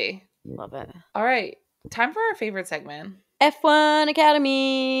we'll see. Love it. All right. Time for our favorite segment. F1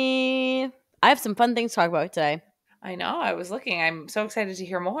 Academy. I have some fun things to talk about today. I know. I was looking. I'm so excited to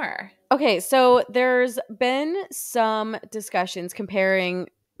hear more. Okay. So there's been some discussions comparing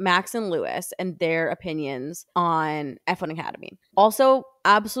Max and Lewis and their opinions on F1 Academy. Also,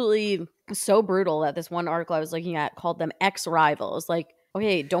 absolutely so brutal that this one article I was looking at called them ex-rivals. Like,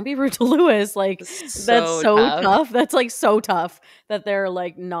 okay, don't be rude to Lewis. Like, that's so tough. That's like so tough that they're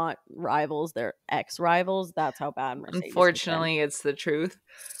like not rivals, they're ex-rivals. That's how bad Mercedes Unfortunately, it's the truth.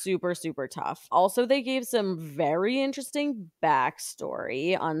 Super, super tough. Also, they gave some very interesting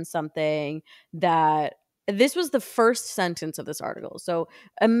backstory on something that this was the first sentence of this article. So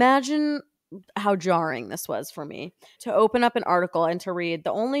imagine how jarring this was for me to open up an article and to read,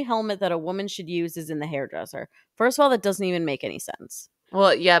 the only helmet that a woman should use is in the hairdresser. First of all, that doesn't even make any sense.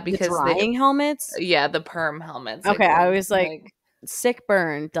 Well, yeah, because the drying helmets? Yeah, the perm helmets. Okay, I was like, sick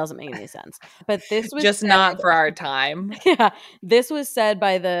burn doesn't make any sense. But this was just not for our time. Yeah, this was said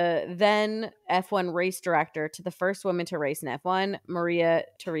by the then F1 race director to the first woman to race in F1, Maria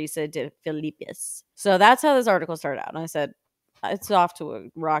Teresa de Filippis. So that's how this article started out. And I said, it's off to a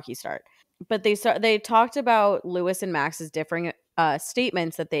rocky start. But they talked about Lewis and Max's differing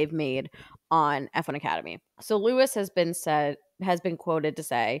statements that they've made on F1 Academy. So Lewis has been quoted to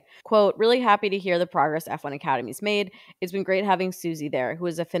say, quote, really happy to hear the progress F1 Academy's made. It's been great having Susie there, who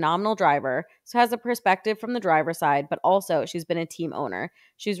is a phenomenal driver, so has a perspective from the driver's side, but also she's been a team owner.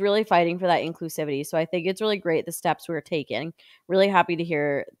 She's really fighting for that inclusivity, so I think it's really great the steps we're taking. Really happy to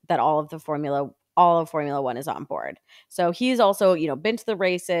hear that all of Formula One is on board. So he's also, been to the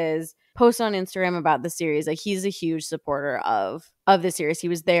races, posted on Instagram about the series. Like, he's a huge supporter of the series. He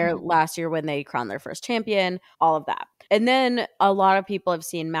was there last year when they crowned their first champion, all of that. And then a lot of people have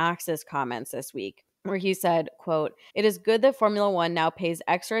seen Max's comments this week. where he said, quote, "It is good that Formula One now pays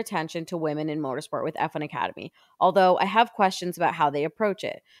extra attention to women in motorsport with F1 Academy, although I have questions about how they approach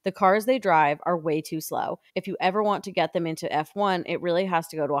it. The cars they drive are way too slow. If you ever want to get them into F1, it really has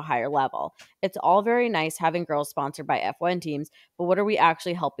to go to a higher level. It's all very nice having girls sponsored by F1 teams, but what are we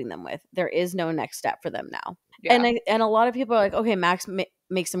actually helping them with? There is no next step for them now." Yeah. And a lot of people are like, okay, Max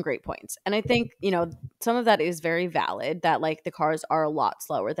makes some great points. And I think, some of that is very valid, that like the cars are a lot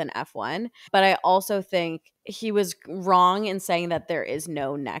slower than F1. But I also think he was wrong in saying that there is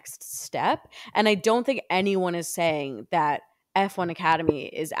no next step. And I don't think anyone is saying that F1 Academy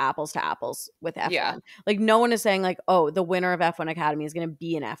is apples to apples with F1. Yeah. Like no one is saying like, oh, the winner of F1 Academy is going to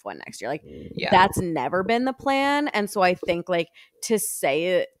be in F1 next year. Like that's never been the plan. And so I think like to say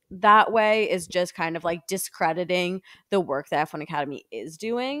it that way is just kind of like discrediting the work that F1 Academy is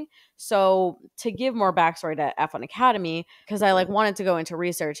doing. So to give more backstory to F1 Academy, because I like wanted to go into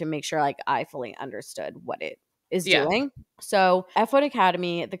research and make sure like I fully understood what it is doing. So F1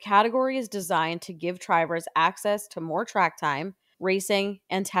 Academy, the category is designed to give drivers access to more track time, racing,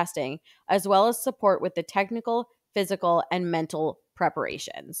 and testing, as well as support with the technical, physical, and mental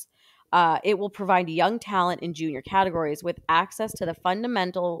preparations. It will provide young talent in junior categories with access to the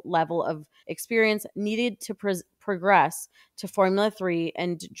fundamental level of experience needed to progress to Formula 3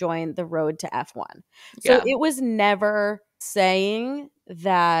 and join the road to F1. So it was never saying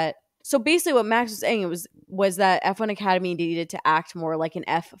that. So basically what Max was saying was that F1 Academy needed to act more like an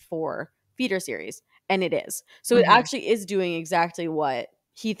F4 feeder series, and it is. So it actually is doing exactly what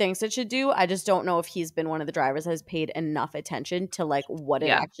he thinks it should do. I just don't know if he's been one of the drivers that has paid enough attention to like what it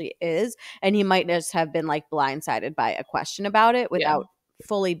actually is. And he might just have been like blindsided by a question about it without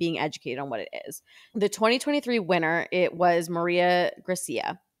fully being educated on what it is. The 2023 winner, it was Maria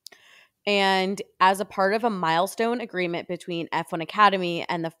Gracia. And as a part of a milestone agreement between F1 Academy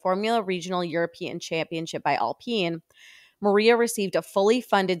and the Formula Regional European Championship by Alpine, Maria received a fully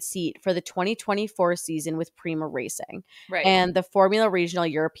funded seat for the 2024 season with Prima Racing. Right. And the Formula Regional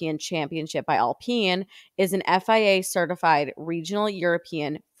European Championship by Alpine is an FIA-certified regional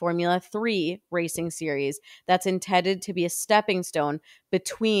European Formula 3 racing series that's intended to be a stepping stone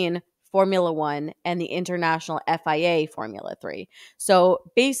between Formula 1 and the international FIA Formula 3. So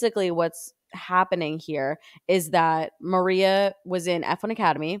basically what's happening here is that Maria was in F1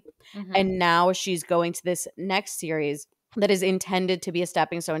 Academy and now she's going to this next series that is intended to be a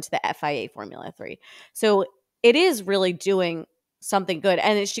stepping stone to the FIA Formula 3. So it is really doing something good.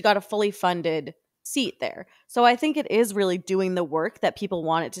 And she got a fully funded seat there. So I think it is really doing the work that people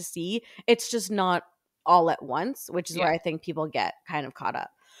want it to see. It's just not all at once, which is where I think people get kind of caught up.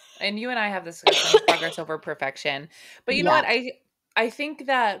 And you and I have this discussion of progress over perfection. But you know what? I think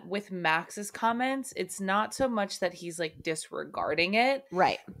that with Max's comments, it's not so much that he's like disregarding it.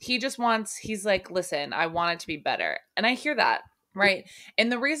 Right. He's like, listen, I want it to be better. And I hear that. Right. And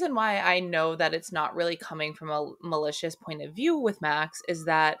the reason why I know that it's not really coming from a malicious point of view with Max is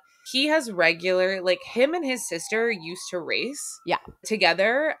that he has him and his sister used to race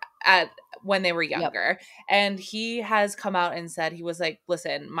together when they were younger. And he has come out and said, he was like,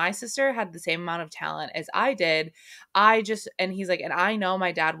 listen, my sister had the same amount of talent as I did. And he's like, and I know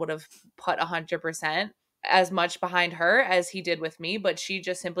my dad would have put 100% as much behind her as he did with me, but she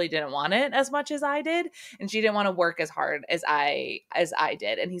just simply didn't want it as much as I did. And she didn't want to work as hard as I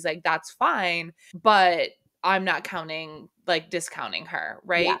did. And he's like, that's fine, but I'm not discounting her.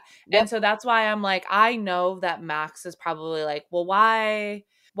 Right. Yeah. Yep. And so that's why I'm like, I know that Max is probably like, well, why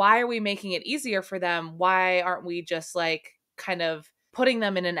are we making it easier for them? Why aren't we just like kind of putting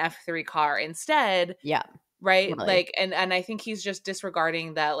them in an F3 car instead? Yeah. Right. Totally. Like, and I think he's just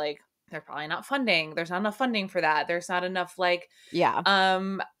disregarding that, like, they're probably not funding. There's not enough funding for that. There's not enough I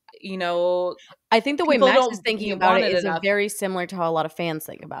think the way Max is thinking about it is very similar to how a lot of fans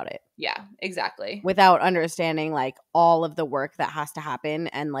think about it. Yeah, exactly. Without understanding like all of the work that has to happen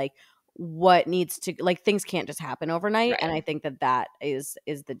and like what needs to, like, things can't just happen overnight. Right. And I think that is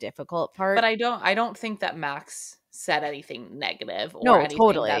the difficult part. But I don't think that Max said anything negative or anything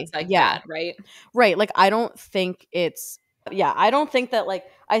totally. That's like that, right? Right. Like, I don't think it's, I don't think that, like,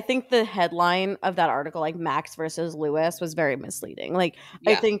 I think the headline of that article, like Max versus Lewis, was very misleading. Like,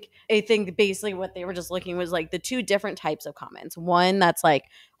 I think basically what they were just looking was like the two different types of comments. One that's like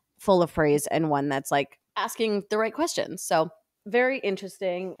full of praise and one that's like asking the right questions. So very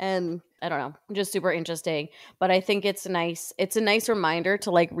interesting. And I don't know, just super interesting. But I think it's nice. It's a nice reminder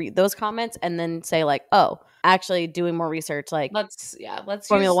to like read those comments and then say like, oh, actually doing more research. Like let's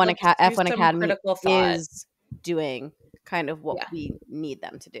Formula One F1 Academy is doing kind of what we need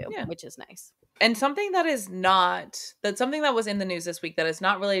them to do, which is nice. And something that something that was in the news this week that is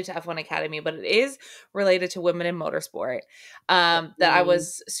not related to F1 Academy, but it is related to women in motorsport, that I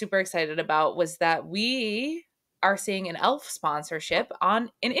was super excited about, was that we are seeing an ELF sponsorship in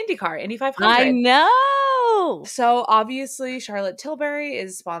IndyCar, Indy 500. I know. So obviously Charlotte Tilbury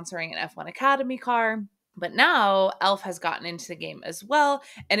is sponsoring an F1 Academy car. But now ELF has gotten into the game as well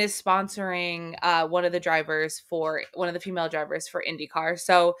and is sponsoring one of the female drivers for IndyCar.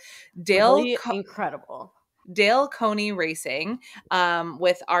 So incredible. Dale Coney Racing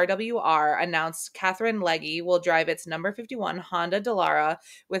with RWR announced Catherine Legge will drive its number 51 Honda Dallara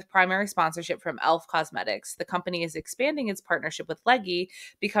with primary sponsorship from ELF Cosmetics. The company is expanding its partnership with Legge,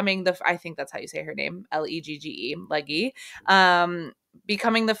 becoming I think that's how you say her name, Legge, Legge,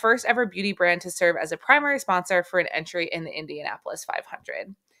 becoming the first ever beauty brand to serve as a primary sponsor for an entry in the Indianapolis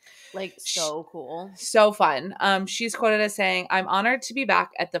 500. Like, so cool. So fun. She's quoted as saying, "I'm honored to be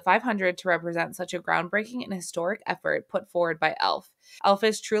back at the 500 to represent such a groundbreaking and historic effort put forward by ELF. ELF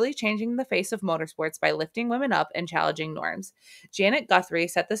is truly changing the face of motorsports by lifting women up and challenging norms. Janet Guthrie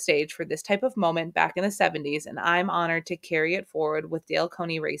set the stage for this type of moment back in the 70s, and I'm honored to carry it forward with Dale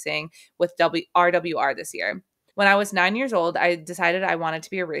Coney Racing with RWR this year. When I was 9 years old, I decided I wanted to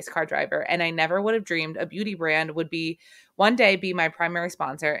be a race car driver, and I never would have dreamed a beauty brand would one day be my primary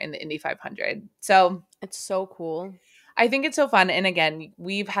sponsor in the Indy 500. So it's so cool. I think it's so fun. And again,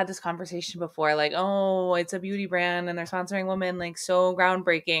 we've had this conversation before, like, oh, it's a beauty brand and they're sponsoring women, like, so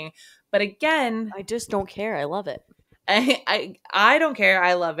groundbreaking. But again, I just don't care. I love it. I don't care.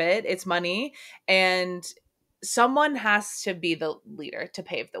 I love it. It's money. And someone has to be the leader to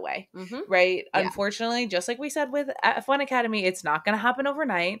pave the way, right? Yeah. Unfortunately, just like we said with F1 Academy, it's not going to happen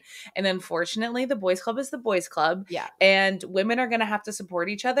overnight. And unfortunately, the boys club is the boys club. Yeah. And women are going to have to support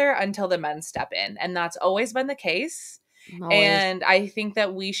each other until the men step in. And that's always been the case. Always. And I think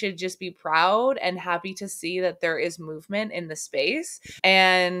that we should just be proud and happy to see that there is movement in the space.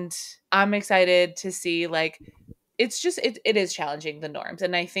 And I'm excited to see, like, it's just, it is challenging the norms.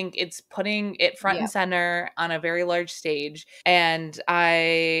 And I think it's putting it front and center on a very large stage. And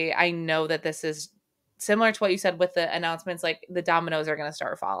I know that this is similar to what you said with the announcements, like the dominoes are going to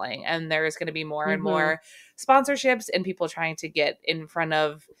start falling and there's going to be more and more sponsorships and people trying to get in front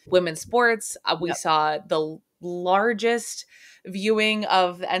of women's sports. We saw the largest viewing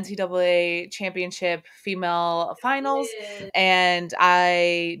of the NCAA championship female finals. And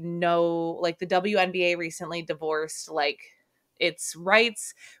I know, like, the WNBA recently divorced, like, its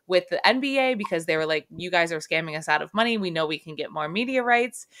rights with the NBA because they were like, you guys are scamming us out of money. We know we can get more media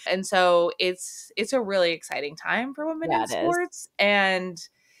rights. And so it's a really exciting time for women in sports. And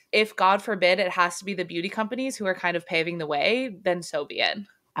if, God forbid, it has to be the beauty companies who are kind of paving the way, then so be it.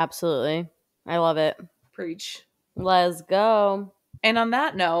 Absolutely. I love it. Preach. Let's go. And on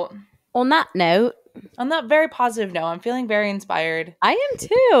that very positive note, I'm feeling very inspired. I am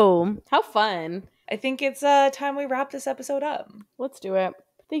too. How fun. I think it's time we wrap this episode up. Let's do it.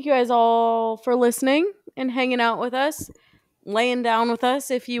 Thank you guys all for listening and hanging out with us, laying down with us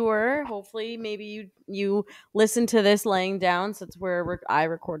if you were. Hopefully, maybe you listened to this laying down since I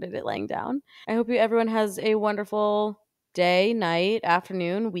recorded it laying down. I hope everyone has a wonderful day, night,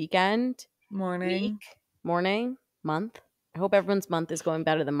 afternoon, weekend, morning, month. I hope everyone's month is going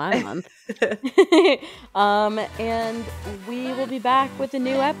better than my month. And we will be back with a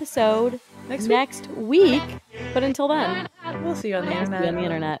new episode next week. But until then, we'll see you on the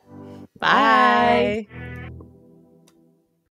internet. Bye. Bye.